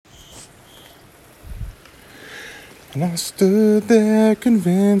And I stood there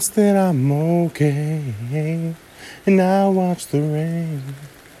convinced that I'm okay, and I watched the rain.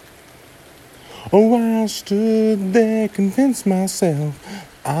 Oh, I stood there convinced myself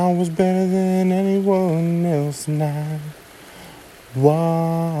I was better than anyone else, and I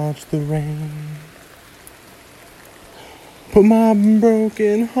watched the rain. Put my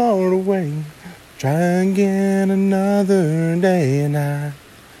broken heart away, try again another day, and I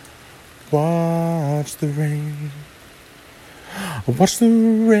watched the rain. I watched the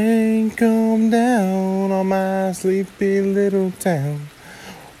rain come down on my sleepy little town.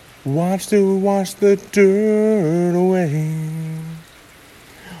 Watched it wash the dirt away.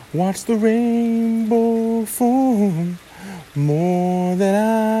 Watched the rainbow form more than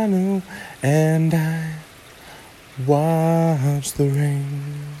I knew, and I watched the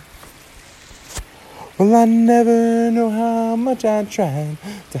rain. Well, I never know how much I tried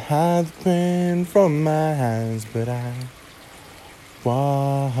to hide the pain from my eyes, but I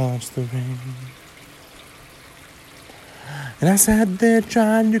watched the rain. And I sat there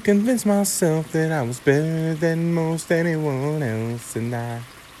trying to convince myself that I was better than most anyone else, and I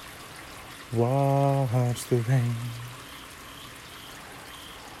watched the rain.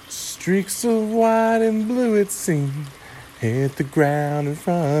 Streaks of white and blue, it seemed, hit the ground in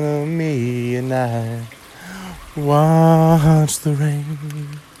front of me, and I watched the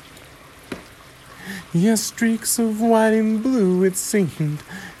rain. Yes, streaks of white and blue, it seemed,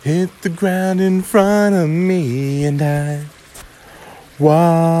 hit the ground in front of me, and I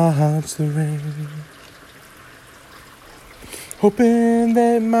watched the rain. Hoping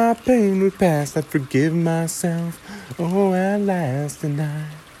that my pain would pass, I'd forgive myself, oh, at last, and I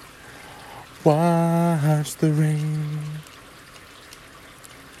watched the rain.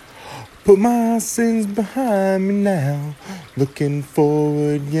 Put my sins behind me now, looking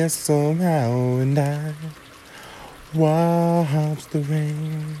forward, yes, somehow, and I watched the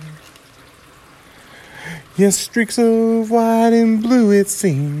rain. Yes, streaks of white and blue, it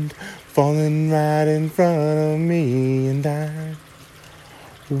seemed, falling right in front of me, and I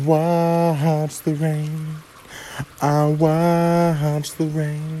watched the rain. I watched the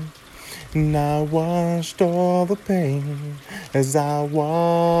rain, and I watched all the pain as I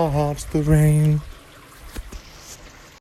watched the rain.